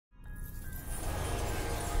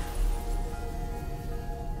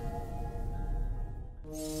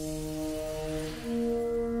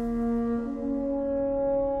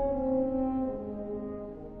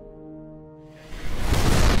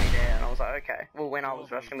okay. Well, when I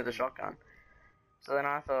was rushing with the shotgun. So then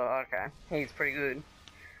I thought, okay, he's pretty good.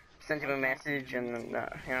 Sent him a message, and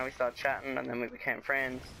you know, we started chatting, and then we became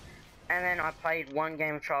friends. And then I played one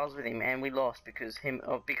game of trials with him, and we lost because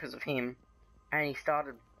of him. And he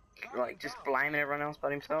started like just blaming everyone else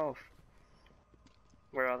but himself.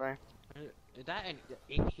 Where are they? That and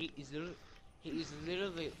he is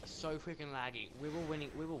literally so freaking laggy. We were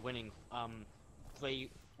winning 3.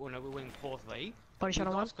 Well, no, we were winning 4-3. Body shot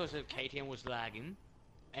on one. Because of KTM was lagging,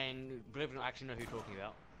 and believe it or not, I actually know who you're talking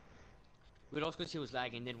about. We lost because he was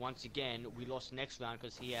lagging. Then once again, we lost next round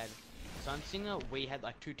because he had Sunsinger. We had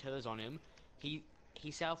like 2 tethers on him. He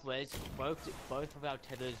self-res. Both of our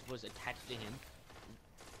tethers was attached to him.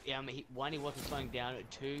 One, he wasn't slowing down.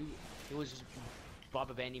 2, he was just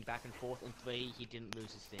rubber banding back and forth. And 3, he didn't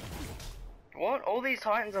lose his thing. What? All these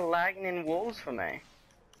Titans are lagging in walls for me.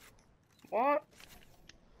 What?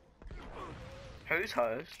 Who's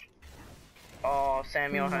host? Oh,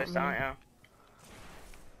 Sam, you're host, aren't you?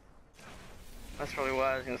 That's probably what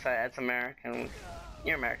I was gonna say. It's American.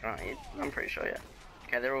 You're American, aren't you? I'm pretty sure, yeah.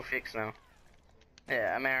 Okay, they're all fixed now.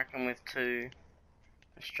 Yeah, American with 2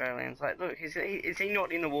 Australians. Like, look, is he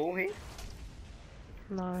not in the wall here?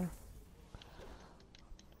 No.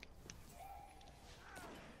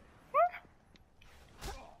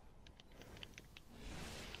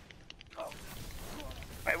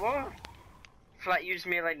 Wait, what? Flat used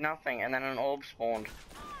me like nothing, and then an orb spawned.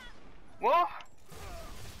 What?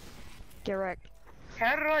 Get wrecked.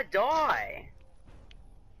 How did I die?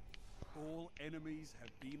 All enemies have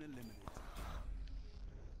been eliminated.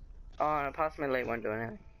 Oh, no, pass me late won't do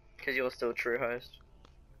anything. Because you're still a true host.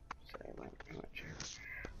 So, I'm not true.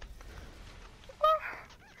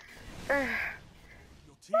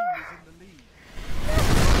 Your team is in the lead.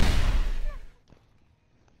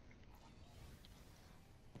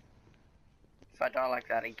 If I die like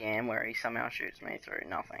that again, where he somehow shoots me through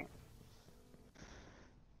nothing.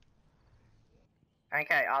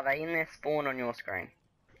 Okay, are they in their spawn on your screen?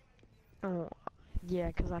 Oh, yeah,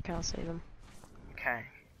 because I can't see them. Okay.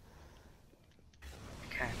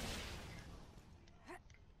 Okay.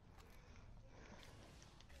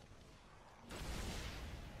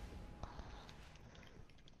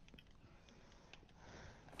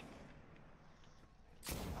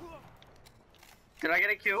 Did I get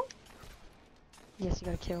a kill? Yes, you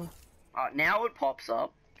got a kill. Now it pops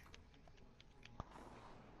up.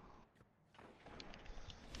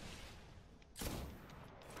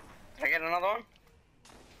 Did I get another one?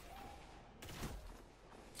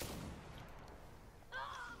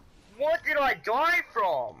 What did I die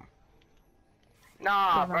from?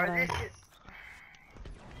 Nah, bro, this is...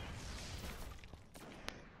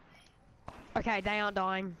 Okay, they aren't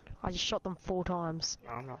dying. I just shot them 4 times.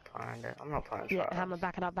 No, I'm not playing it. I'm not playing Yeah, trials. hammer,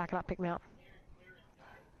 back it up, pick me up.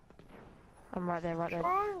 I'm right there, right there.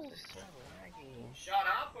 Trials is so laggy. Shut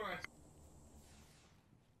up or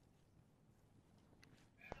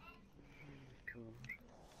Cool.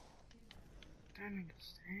 Don't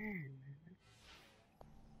understand.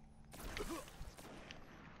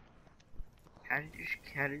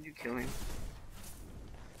 How did you kill him?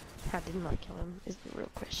 How didn't I kill him is the real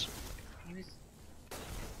question. He was...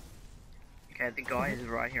 Okay, the guy is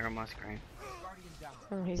right here on my screen.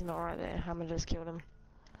 Oh, he's not right there. Hammer just killed him.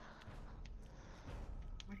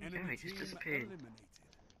 Where did he go? He just disappeared.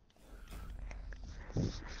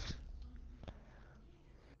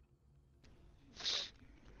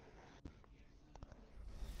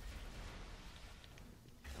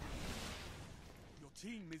 Your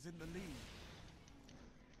team is in the lead.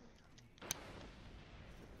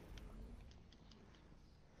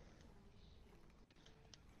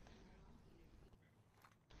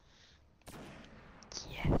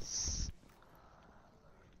 Yes.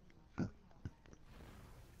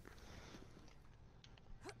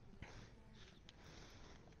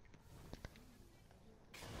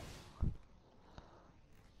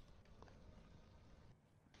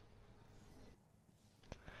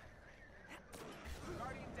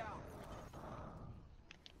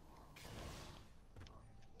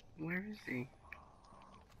 Where is he?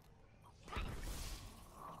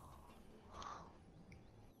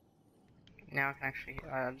 Now I can actually,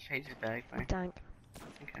 just hate his bag thing. Tank.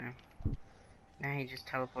 Okay. Now he just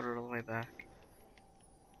teleported all the way back.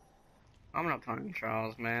 I'm not playing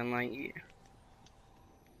trials, man, like, yeah.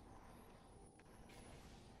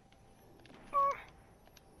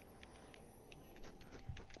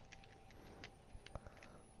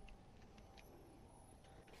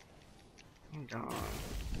 I'm done.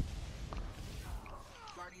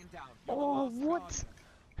 Oh, what?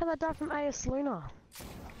 How'd I die from AS Luna?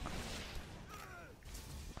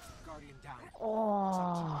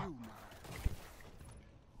 Oh.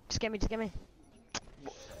 Just get me, just get me.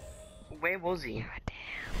 Where was he? God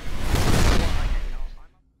damn.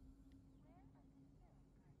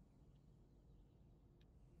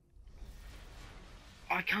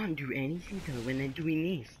 I can't do anything though when they're doing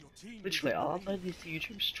this. Your team is Literally, in the I'll lead. upload this to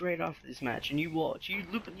YouTube straight after this match, and you watch.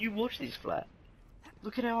 You watch this flat.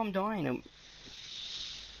 Look at how I'm dying.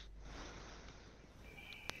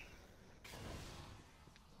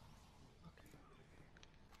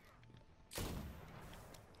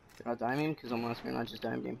 Did I dime him? Because on my screen I just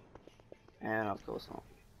dimed him. And of course not.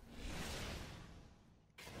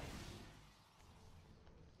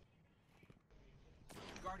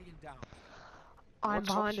 Guardian down. I'm What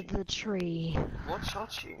shot behind you? the tree. What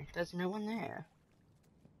shot you? There's no one there.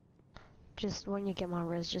 Just when you get my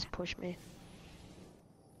res, just push me.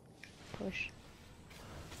 Push.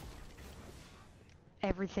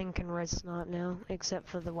 Everything can res snipe now, except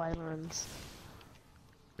for the Waylands.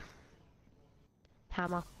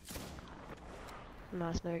 Hammer.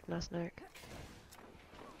 Nice nuke, nice nuke.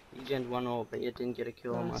 You gened one orb, but you didn't get a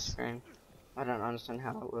kill on my Nice. screen. I don't understand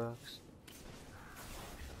how it works.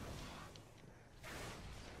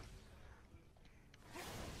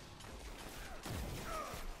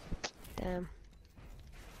 Damn.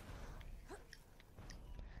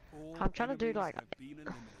 All I'm trying to do, enemies like- have been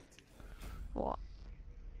eliminated. What?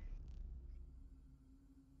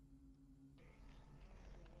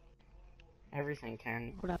 Everything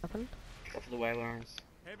can, What happened? except for the Waylarans,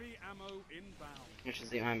 Heavy ammo inbound. which is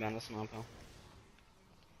the Ironbounder sniper.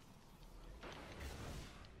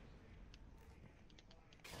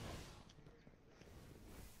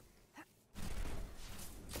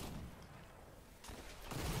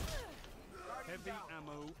 Heavy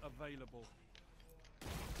ammo available.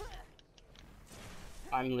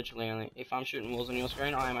 I'm literally only, if I'm shooting walls on your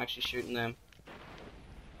screen, I am actually shooting them.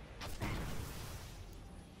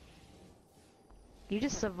 You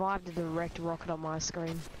just survived a direct rocket on my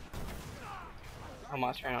screen. On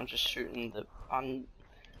my screen, I'm just shooting the, I'm,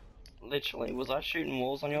 literally, was I shooting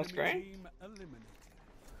walls on your Enemy screen? team eliminated.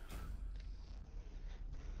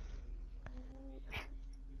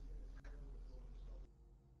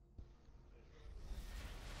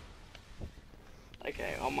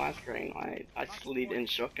 Okay, on my screen, I slid and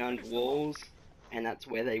shotgunned walls, and that's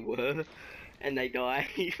where they were, and they died.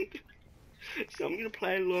 So I'm gonna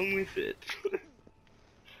play along with it.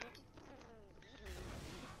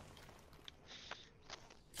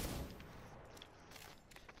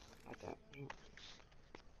 I don't.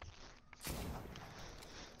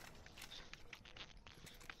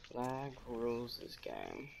 Lag rules this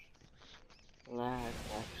game. Lag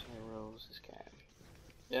actually rules this game.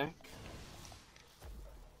 Yeah?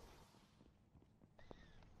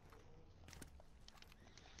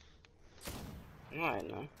 Right,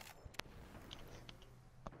 no.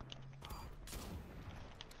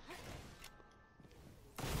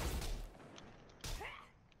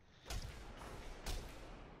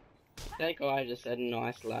 That guy just said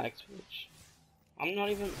nice lag switch. I'm not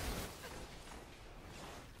even.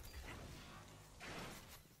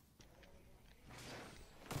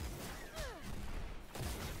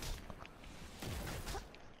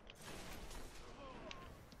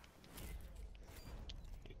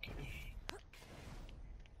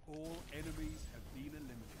 All enemies have been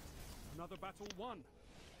eliminated. Another battle won.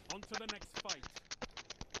 On to the next fight.